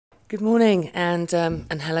Good morning, and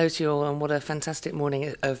hello to you all, and what a fantastic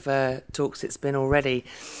morning of talks it's been already.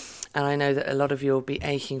 And I know that a lot of you will be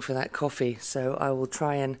aching for that coffee, so I will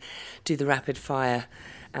try and do the rapid fire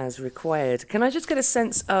as required. Can I just get a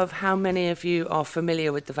sense of how many of you are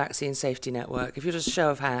familiar with the Vaccine Safety Network? If you just show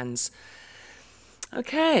of hands.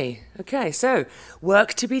 Okay, so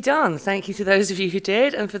work to be done. Thank you to those of you who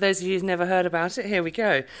did, and for those of you who've never heard about it, here we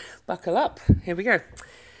go. Buckle up, here we go.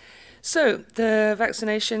 So, the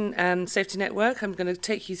Vaccination Safety Network, I'm going to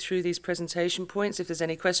take you through these presentation points. If there's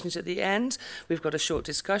any questions at the end, we've got a short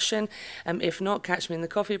discussion. If not, catch me in the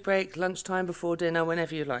coffee break, lunchtime, before dinner,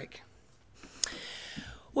 whenever you like.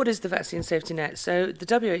 What is the Vaccine Safety Net? So the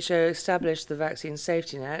WHO established the Vaccine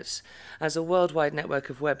Safety Net as a worldwide network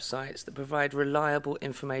of websites that provide reliable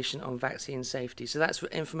information on vaccine safety. So that's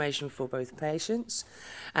information for both patients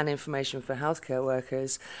and information for healthcare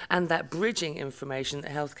workers, and that bridging information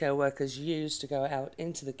that healthcare workers use to go out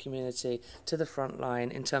into the community, to the front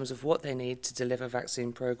line, in terms of what they need to deliver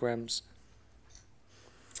vaccine programs.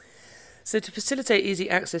 So to facilitate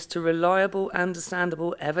easy access to reliable,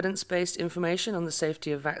 understandable, evidence-based information on the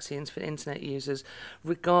safety of vaccines for internet users,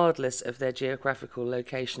 regardless of their geographical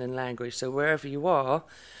location and language. So wherever you are,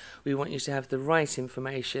 we want you to have the right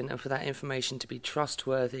information, and for that information to be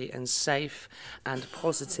trustworthy and safe and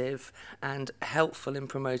positive and helpful in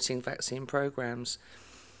promoting vaccine programs.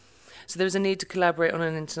 So there is a need to collaborate on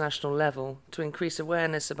an international level to increase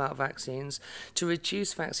awareness about vaccines, to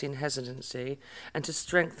reduce vaccine hesitancy, and to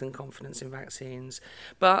strengthen confidence in vaccines.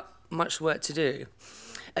 But much work to do.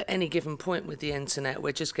 At any given point with the internet,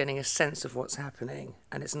 we're just getting a sense of what's happening,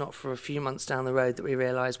 and it's not for a few months down the road that we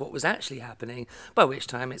realise what was actually happening, by which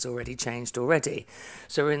time it's already changed already.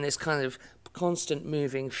 So we're in this kind of constant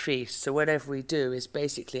moving feast, so whatever we do is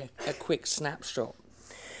basically a quick snapshot.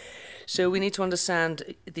 So we need to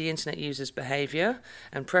understand the internet users' behaviour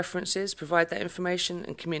and preferences, provide that information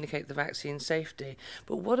and communicate the vaccine safety.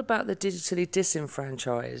 But what about the digitally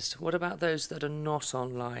disenfranchised? What about those that are not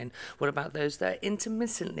online? What about those that are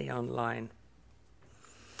intermittently online?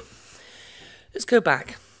 Let's go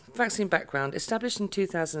back. Vaccine background, established in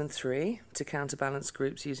 2003 to counterbalance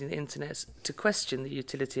groups using the internet to question the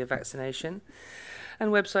utility of vaccination,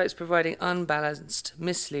 and websites providing unbalanced,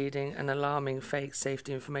 misleading and alarming fake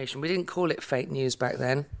safety information. We didn't call it fake news back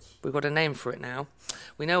then. We've got a name for it now.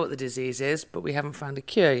 We know what the disease is, but we haven't found a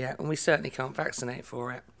cure yet, and we certainly can't vaccinate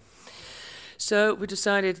for it. So we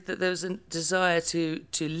decided that there was a desire to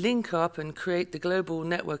link up and create the global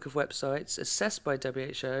network of websites assessed by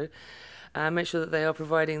WHO, and make sure that they are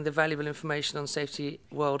providing the valuable information on safety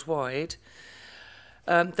worldwide.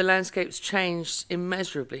 The landscape's changed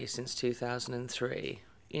immeasurably since 2003.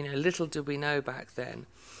 Little did we know back then.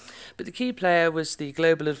 But the key player was the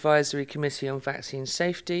Global Advisory Committee on Vaccine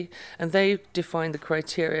Safety, and they defined the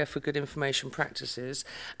criteria for good information practices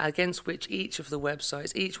against which each of the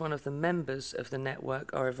websites, each one of the members of the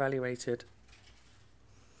network, are evaluated.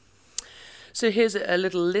 So here's a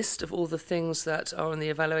little list of all the things that are on the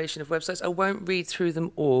evaluation of websites. I won't read through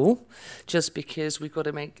them all, just because we've got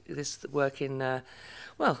to make this work in,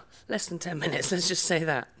 less than 10 minutes, let's just say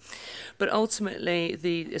that. But ultimately,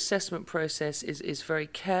 the assessment process is very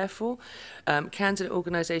careful. Candidate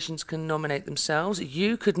organisations can nominate themselves.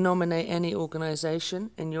 You could nominate any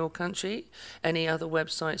organisation in your country, any other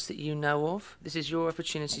websites that you know of. This is your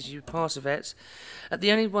opportunity to be part of it.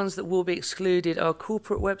 The only ones that will be excluded are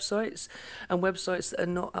corporate websites and websites that are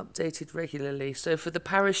not updated regularly. So for the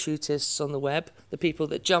parachutists on the web, the people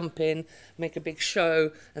that jump in, make a big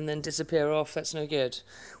show and then disappear off, that's no good.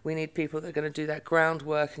 We need people that are going to do that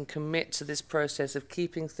groundwork and commit to this process of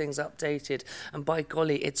keeping things updated. And by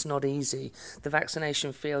golly, it's not easy. The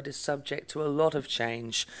vaccination field is subject to a lot of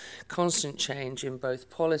change, constant change in both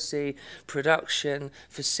policy, production,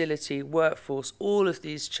 facility, workforce. All of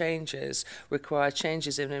these changes require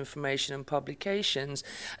changes in information and publications,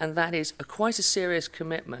 and that is quite a serious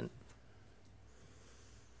commitment.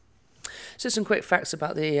 So some quick facts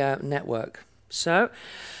about the network. So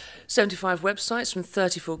 75 websites from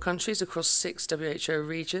 34 countries across 6 WHO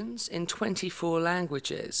regions in 24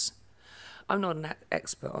 languages. I'm not an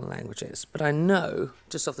expert on languages, but I know,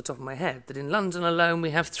 just off the top of my head, that in London alone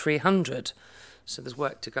we have 300, so there's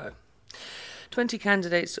work to go. 20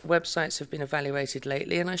 candidates' websites have been evaluated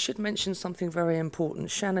lately, and I should mention something very important.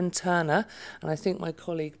 Shannon Turner, and I think my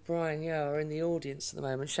colleague Brian Yeo are in the audience at the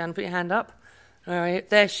moment. Shannon, put your hand up. All right,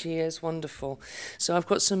 there she is, wonderful. So I've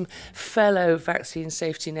got some fellow Vaccine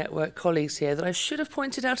Safety Network colleagues here that I should have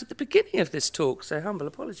pointed out at the beginning of this talk, so humble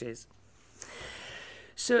apologies.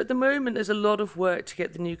 So at the moment there's a lot of work to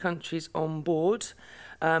get the new countries on board.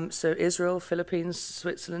 So Israel, Philippines,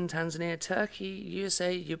 Switzerland, Tanzania, Turkey,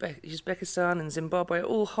 USA, Uzbekistan and Zimbabwe are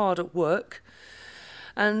all hard at work.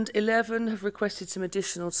 And 11 have requested some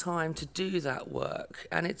additional time to do that work,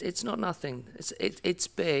 and it's not nothing. It's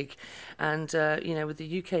big, and with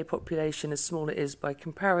the UK population as small as it is by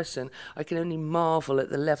comparison, I can only marvel at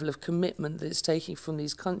the level of commitment that it's taking from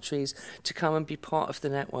these countries to come and be part of the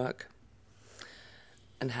network.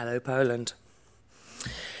 And hello, Poland.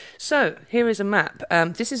 So here is a map.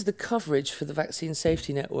 This is the coverage for the Vaccine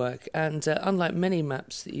Safety Network, and unlike many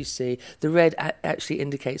maps that you see, the red actually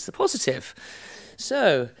indicates the positive.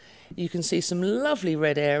 So you can see some lovely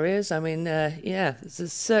red areas. I mean,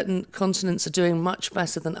 certain continents are doing much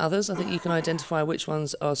better than others. I think you can identify which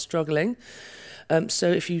ones are struggling.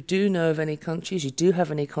 So if you do know of any countries, you do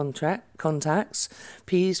have any contacts,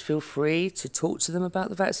 please feel free to talk to them about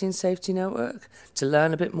the Vaccine Safety Network, to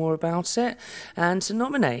learn a bit more about it, and to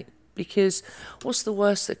nominate. Because what's the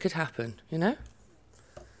worst that could happen, you know?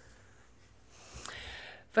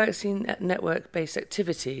 Vaccine network-based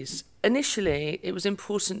activities. Initially, it was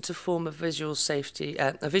important to form a visual identity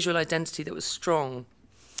that was strong.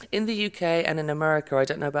 In the UK and in America, I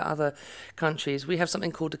don't know about other countries, we have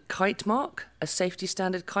something called a kite mark, a safety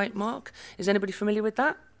standard kite mark. Is anybody familiar with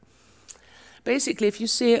that? Basically, if you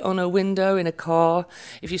see it on a window in a car,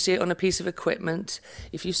 if you see it on a piece of equipment,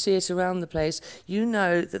 if you see it around the place, you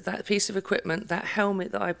know that that piece of equipment, that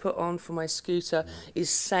helmet that I put on for my scooter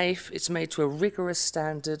is safe. It's made to a rigorous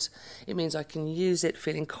standard. It means I can use it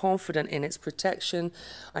feeling confident in its protection.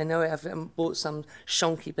 I know I've bought some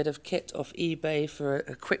shonky bit of kit off eBay for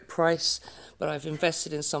a quick price, but I've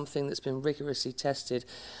invested in something that's been rigorously tested.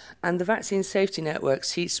 And the Vaccine Safety Network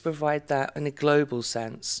seeks to provide that in a global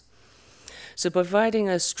sense. So providing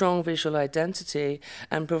a strong visual identity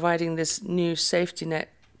and providing this new safety net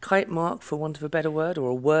kite mark, for want of a better word, or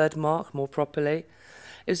a word mark more properly,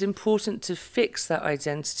 it was important to fix that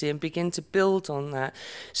identity and begin to build on that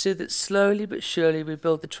so that slowly but surely we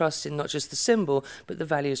build the trust in not just the symbol, but the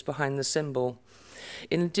values behind the symbol.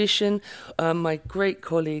 In addition, my great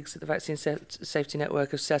colleagues at the Vaccine Safety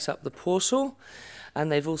Network have set up the portal, and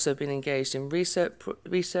they've also been engaged in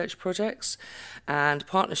research projects and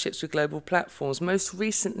partnerships with global platforms. Most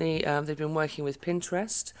recently, they've been working with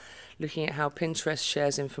Pinterest, looking at how Pinterest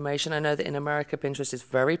shares information. I know that in America, Pinterest is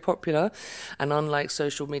very popular, and unlike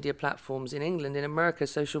social media platforms in England, in America,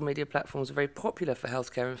 social media platforms are very popular for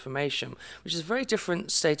healthcare information, which is a very different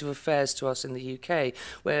state of affairs to us in the UK,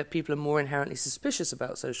 where people are more inherently suspicious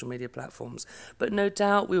about social media platforms. But no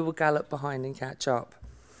doubt we will gallop behind and catch up.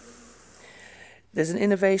 There's an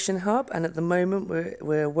innovation hub, and at the moment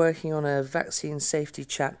we're working on a vaccine safety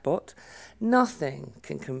chatbot. Nothing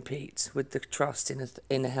can compete with the trust in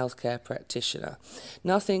a healthcare practitioner.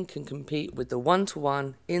 Nothing can compete with the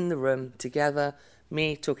one-to-one in the room together,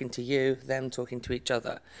 me talking to you, them talking to each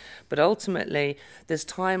other. But ultimately, there's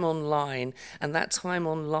time online, and that time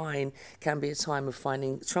online can be a time of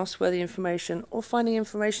finding trustworthy information or finding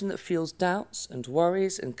information that fuels doubts and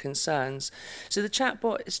worries and concerns. So the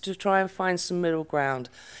chatbot is to try and find some middle ground.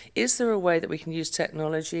 Is there a way that we can use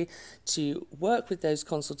technology to work with those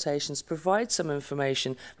consultations, provide some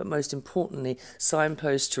information, but most importantly,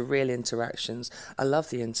 signpost to real interactions? I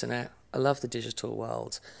love the internet. I love the digital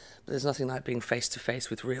world. But there's nothing like being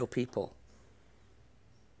face-to-face with real people.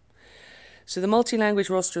 So the multi-language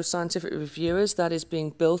roster of scientific reviewers, that is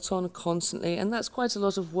being built on constantly, and that's quite a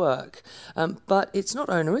lot of work. But it's not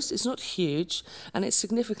onerous, it's not huge, and it's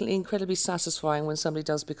significantly incredibly satisfying when somebody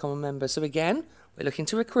does become a member. So again, we're looking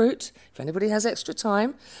to recruit. If anybody has extra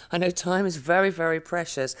time, I know time is very, very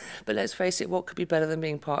precious, but let's face it, what could be better than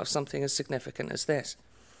being part of something as significant as this?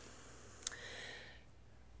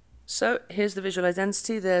 So here's the visual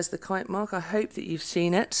identity. There's the kite mark. I hope that you've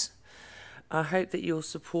seen it. I hope that you'll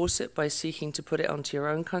support it by seeking to put it onto your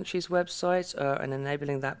own country's website and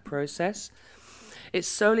enabling that process. It's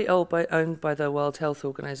solely owned by the World Health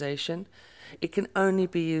Organization. It can only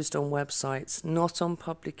be used on websites, not on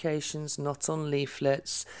publications, not on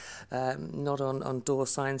leaflets, not on door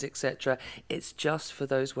signs, etc. It's just for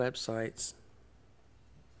those websites.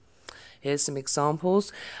 Here's some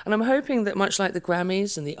examples, and I'm hoping that much like the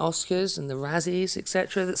Grammys and the Oscars and the Razzies,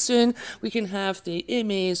 etc., that soon we can have the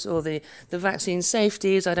Emmys or the vaccine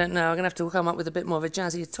safeties, I don't know, I'm going to have to come up with a bit more of a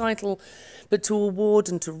jazzy title, but to award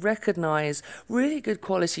and to recognise really good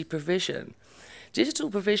quality provision.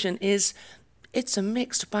 Digital provision it's a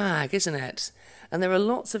mixed bag, isn't it? And there are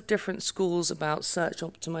lots of different schools about search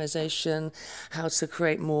optimization, how to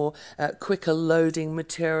create more quicker loading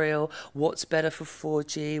material, what's better for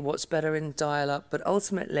 4G, what's better in dial-up, but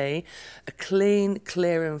ultimately a clean,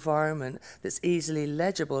 clear environment that's easily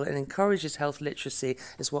legible and encourages health literacy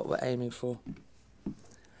is what we're aiming for.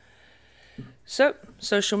 So,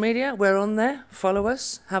 social media, we're on there. Follow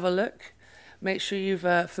us, have a look. Make sure you've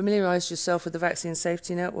familiarised yourself with the Vaccine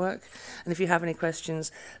Safety Network. And if you have any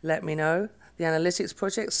questions, let me know. The analytics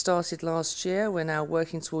project started last year. We're now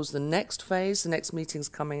working towards the next phase. The next meeting's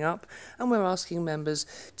coming up. And we're asking members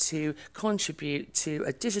to contribute to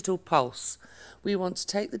a digital pulse. We want to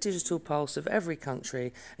take the digital pulse of every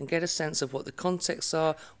country and get a sense of what the contexts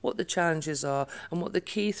are, what the challenges are, and what the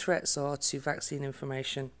key threats are to vaccine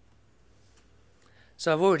information.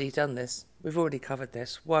 So I've already done this. We've already covered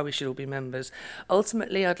this, why we should all be members.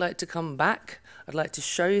 Ultimately, I'd like to come back. I'd like to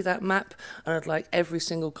show you that map, and I'd like every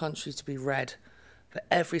single country to be red, for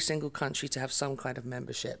every single country to have some kind of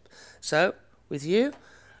membership. So, with you,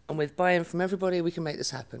 and with buy-in from everybody, we can make this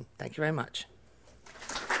happen. Thank you very much.